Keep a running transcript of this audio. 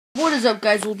What is up,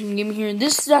 guys? Ultimate Gaming here, and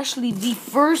this is actually the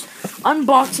first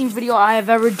unboxing video I have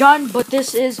ever done, but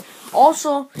this is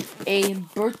also a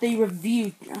birthday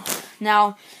review.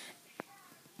 Now,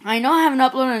 I know I haven't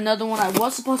uploaded another one. I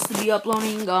was supposed to be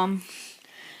uploading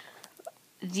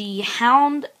the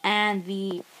Hound and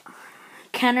the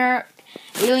Kenner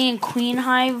Alien Queen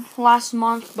Hive last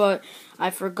month, but I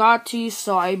forgot to,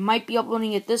 so I might be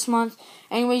uploading it this month.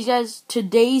 Anyways, guys,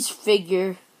 today's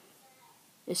figure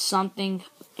is something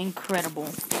incredible.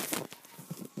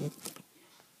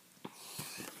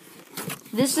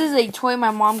 This is a toy my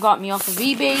mom got me off of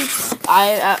eBay.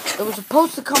 It was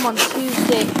supposed to come on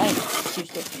Tuesday.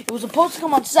 It was supposed to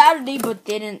come on Saturday, but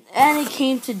didn't, and it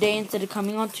came today instead of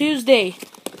coming on Tuesday.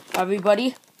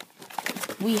 Everybody,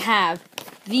 we have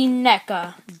the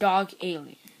Neca dog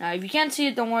alien. Now, if you can't see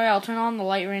it, don't worry. I'll turn on the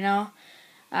light right now.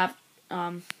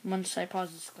 Once I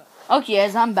pause this clip. Okay,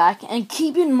 guys, I'm back. And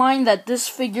keep in mind that this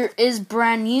figure is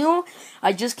brand new.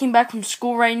 I just came back from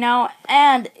school right now,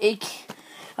 and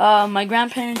my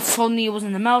grandparents told me it was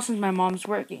in the mail since my mom's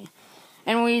working.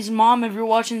 Anyways, Mom, if you're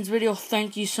watching this video,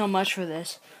 thank you so much for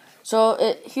this.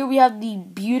 So, here we have the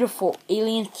beautiful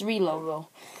Alien 3 logo.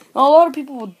 Now, a lot of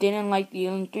people didn't like the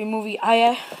Alien 3 movie. I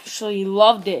actually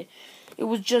loved it. It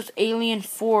was just Alien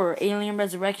 4, Alien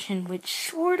Resurrection, which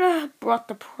sort of brought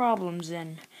the problems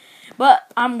in.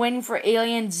 But I'm waiting for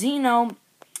Alien Xeno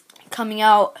coming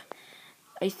out,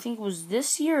 I think it was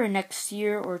this year or next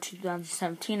year or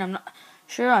 2017. I'm not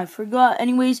sure, I forgot.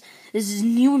 Anyways, this is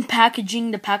new in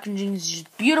packaging. The packaging is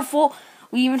just beautiful.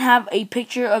 We even have a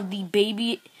picture of the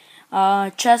baby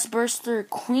chestburster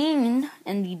queen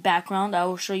in the background. I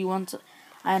will show you once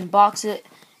I unbox it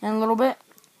in a little bit.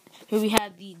 Here we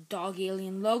have the dog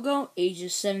alien logo,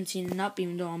 ages 17 and up,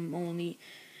 even though I'm only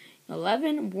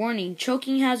 11. Warning,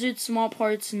 choking hazard, small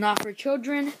parts, not for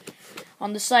children.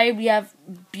 On the side, we have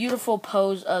beautiful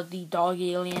pose of the dog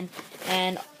alien.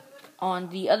 And on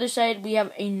the other side, we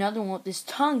have another one with his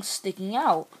tongue sticking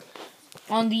out.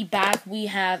 On the back, we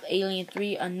have Alien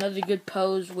 3, another good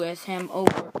pose with him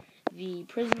over the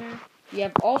prisoner. We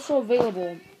have also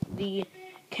available the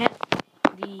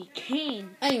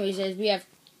cane. Anyways, guys, we have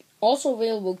also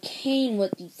available Kane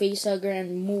with the facehugger and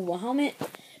removable helmet,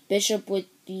 Bishop with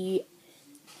the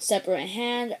separate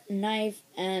hand, knife,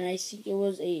 and I think it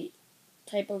was a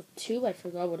type of tube. I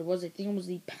forgot what it was. I think it was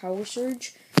the power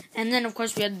surge. And then, of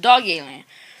course, we had the dog alien.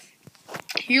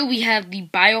 Here we have the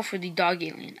bio for the dog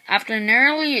alien. After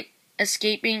narrowly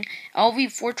escaping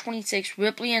LV-426,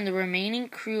 Ripley and the remaining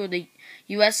crew of the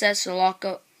USS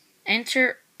Sulaco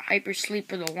enter hypersleep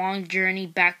for the long journey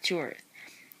back to Earth.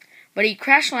 But a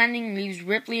crash landing leaves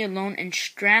Ripley alone and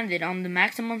stranded on the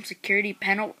maximum security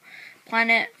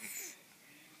planet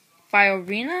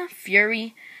Fiorina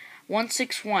Fury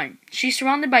 161. She's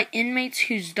surrounded by inmates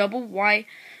whose double Y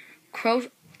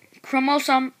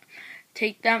chromosome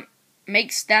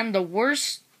makes them the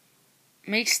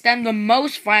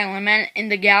most violent men in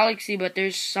the galaxy. But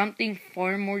there's something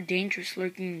far more dangerous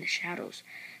lurking in the shadows.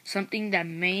 Something that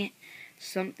may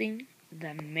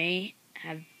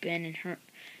have been in her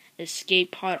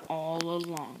escape pod all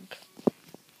along.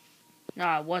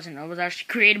 No, it wasn't. It was actually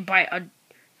created by a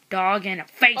dog and a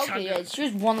facehugger. Okay, guys,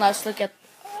 here's one last look at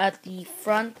the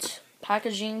front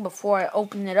packaging before I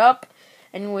open it up.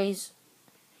 Anyways,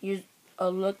 here's a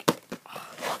look.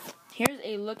 Here's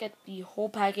a look at the whole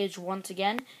package once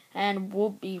again, and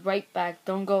we'll be right back.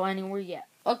 Don't go anywhere yet.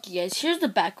 Okay, guys, here's the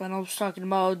background I was talking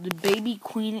about. The baby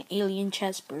queen alien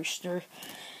chestburster.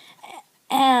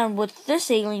 And with this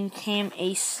alien came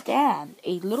a stand.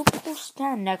 A little cool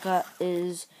stand Neca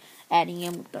is adding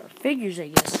in with our figures, I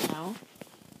guess, now.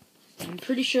 I'm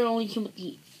pretty sure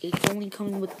it's only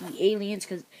coming with the aliens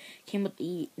because it came with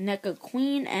the Neca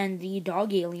Queen and the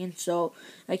dog alien. So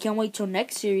I can't wait till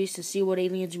next series to see what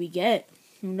aliens we get.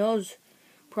 Who knows?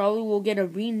 Probably we'll get a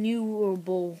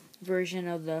renewable version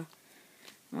of the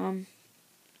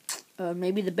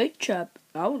maybe the Big Chap.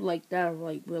 I would like that,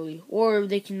 like, really. Or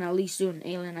they can at least do an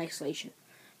alien isolation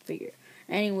figure.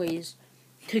 Anyways,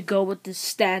 to go with the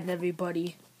stand,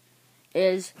 everybody,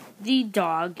 is the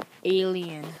dog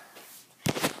alien.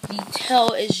 The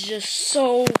tail is just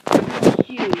so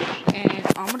huge. And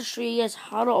I'm going to show you guys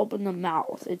how to open the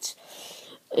mouth. It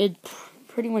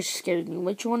pretty much scares me.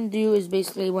 What you want to do is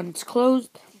basically when it's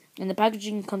closed, and the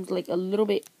packaging comes like a little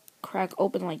bit crack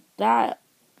open like that.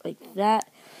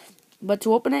 But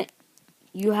to open it,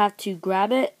 you have to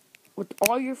grab it with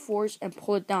all your force and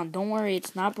pull it down. Don't worry,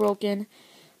 it's not broken.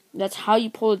 That's how you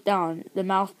pull it down. The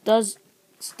mouth does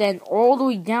stand all the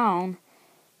way down.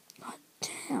 God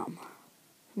damn.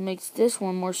 It makes this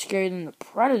one more scary than the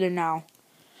Predator now.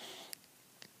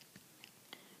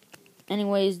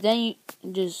 Anyways, then you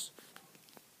just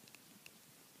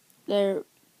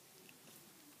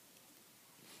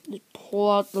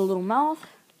pull out the little mouth.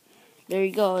 There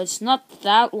you go. It's not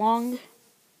that long.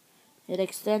 It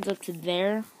extends up to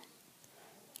there.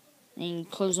 And you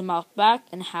close the mouth back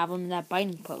and have him in that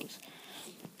biting pose.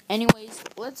 Anyways,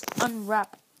 let's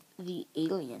unwrap the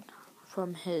alien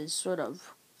from his sort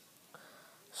of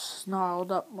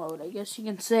snarled up mode, I guess you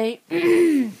can say.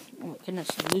 Oh my goodness,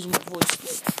 I'm losing my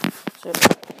voice. Sorry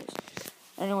about that, guys.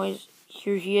 Anyways,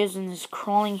 here he is in his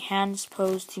crawling hands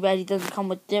pose. Too bad he doesn't come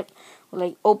with dip, with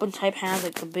like open type hands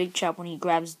like the big chap when he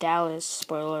grabs Dallas.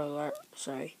 Spoiler alert.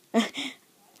 Sorry.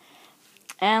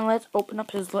 And let's open up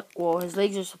his his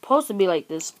legs are supposed to be like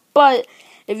this, but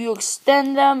if you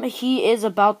extend them, he is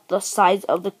about the size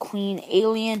of the queen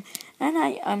alien.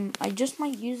 And I just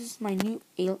might use my new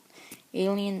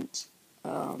aliens.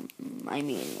 I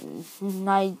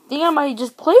think I might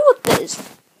just play with this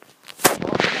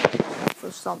for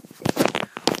something.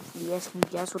 You guys can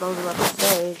guess what I was about to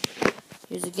say.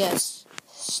 Here's a guess.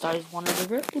 Stars one of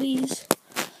the Ripley's.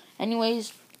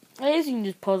 Anyways, I guess you can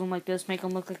just pose him like this, make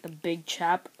him look like the big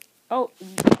chap. Oh,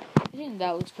 I think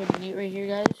that looks pretty neat right here,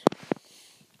 guys.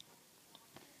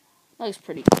 That looks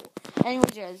pretty cool.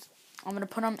 Anyways, guys, I'm going to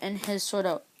put him in his sort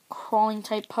of crawling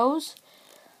type pose.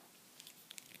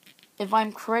 If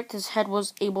I'm correct, his head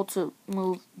was able to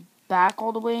move back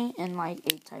all the way in like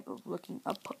a type of looking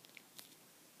up.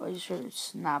 Or just sort of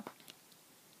snap.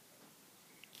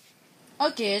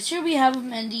 Okay, so here we have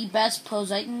him in the best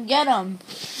pose I can get him.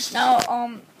 Now,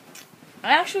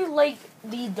 I actually like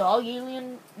the dog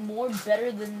alien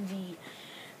better than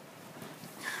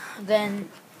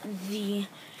the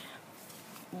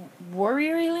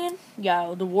warrior alien.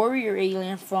 Yeah, the warrior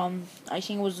alien from, I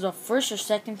think it was the first or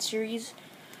second series.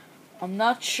 I'm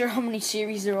not sure how many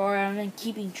series there are. I'm not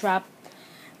keeping track.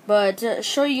 But to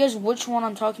show you guys which one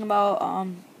I'm talking about,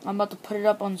 I'm about to put it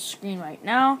up on the screen right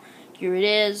now. Here it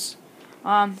is.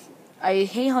 I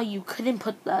hate how you couldn't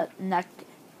put the neck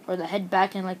or the head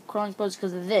back in like crawling pose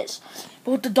because of this.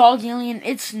 But with the dog alien,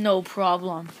 it's no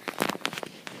problem.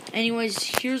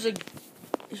 Anyways, here's the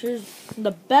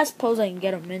best pose I can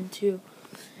get him into.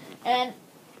 And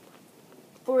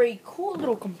for a cool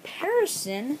little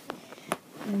comparison,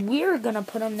 we're gonna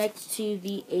put him next to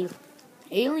the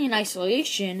Alien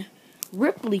Isolation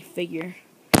Ripley figure,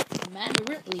 Amanda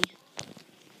Ripley.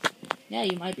 Yeah,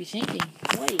 you might be thinking,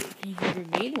 wait, you never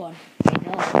made one. I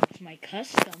know, it's my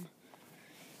custom.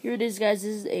 Here it is, guys.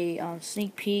 This is a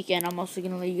sneak peek, and I'm also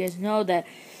going to let you guys know that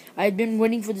I've been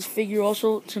waiting for this figure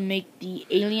also to make the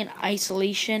Alien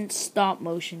Isolation stop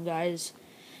motion, guys.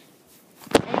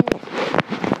 Anyway,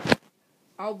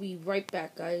 I'll be right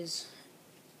back, guys,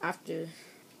 after,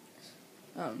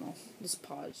 I don't know, this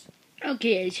pause.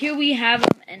 Okay, guys, here we have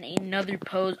him in another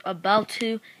pose, about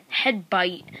to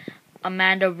headbutt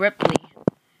Amanda Ripley.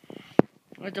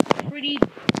 With a pretty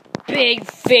big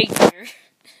figure.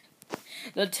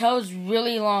 The tail is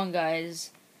really long,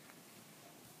 guys.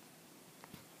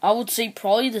 I would say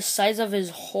probably the size of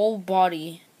his whole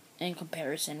body in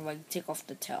comparison when I take off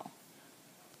the tail.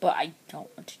 But I don't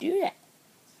want to do that.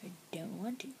 I don't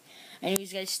want to.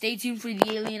 Anyways, guys, stay tuned for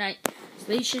the Alien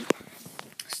Isolation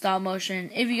stop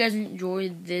motion. If you guys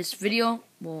enjoyed this video,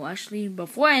 well, actually,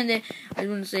 before I end it, I just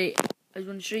want to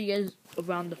show you guys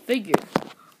around the figure.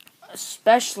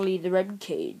 Especially the rib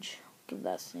cage. Look at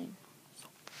that thing. So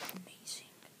amazing.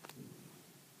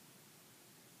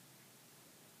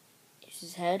 Here's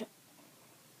his head.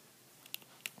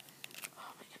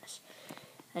 Oh my goodness.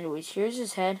 Anyways, here's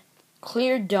his head.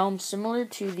 Clear dome, similar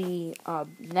to the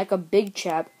Neca big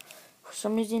chap. For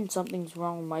some reason, something's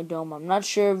wrong with my dome. I'm not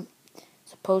sure if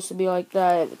it's supposed to be like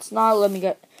that. If it's not, let me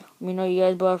know, you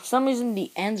guys. But for some reason,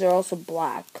 the ends are also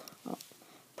black.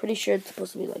 Pretty sure it's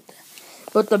supposed to be like that.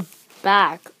 But the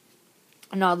back,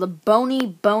 no, the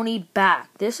bony back.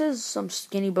 This is some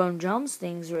Skinny Bone Jones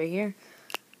things right here.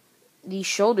 These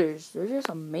shoulders, they're just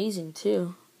amazing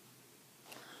too.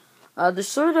 They're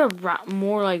sort of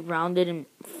more like rounded and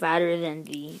fatter than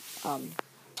the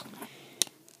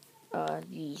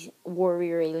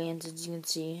warrior aliens, as you can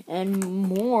see, and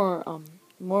more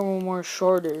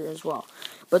shorter as well.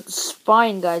 But the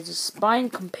spine, guys, the spine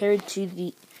compared to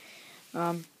the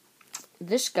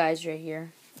this guy's right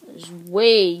here is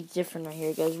way different right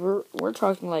here, guys. We're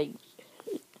talking like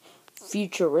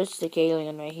futuristic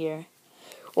alien right here.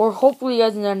 Or hopefully,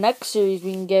 guys, in the next series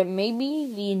we can get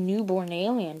maybe the newborn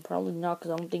alien. Probably not,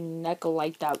 because I don't think Neca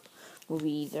liked that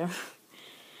movie either.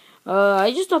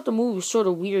 I just thought the movie was sort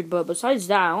of weird, but besides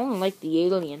that, I only like the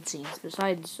alien scenes.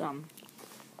 Besides,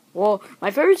 well,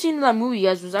 my favorite scene in that movie,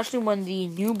 guys, was actually when the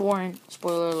newborn,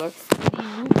 spoiler alert, the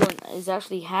newborn is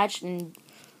actually hatched and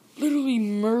literally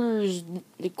murders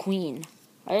the queen.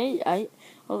 I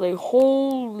was like,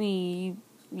 holy,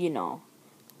 I'm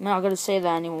not gonna say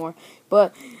that anymore.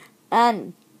 But,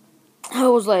 and I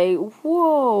was like,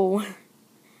 whoa,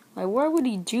 like, why would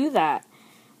he do that?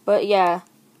 But yeah,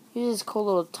 he's this cool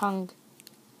little tonguey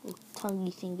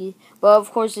thingy. But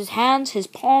of course, his hands, his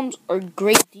palms are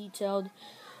great detailed.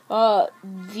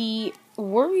 The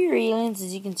warrior aliens,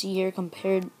 as you can see here,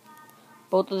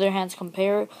 both of their hands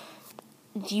compare.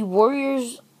 The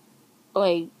warriors,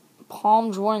 like,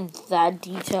 palms weren't that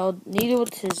detailed. Neither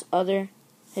was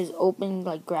his open,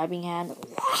 like, grabbing hand.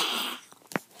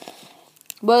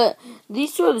 But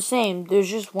these two are the same. There's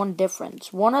just one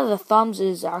difference. One of the thumbs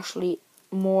is actually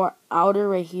more outer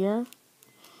right here.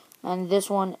 And this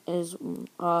one is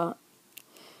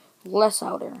less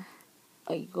outer.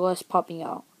 Like, less popping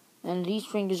out. And these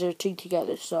fingers are two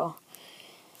together. So,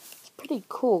 it's pretty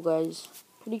cool, guys.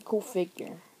 Pretty cool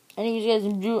figure. Anyways, guys,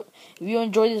 if you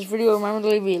enjoyed this video, remember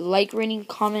to leave a like, rating,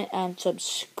 comment, and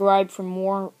subscribe for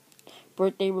more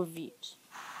birthday reviews.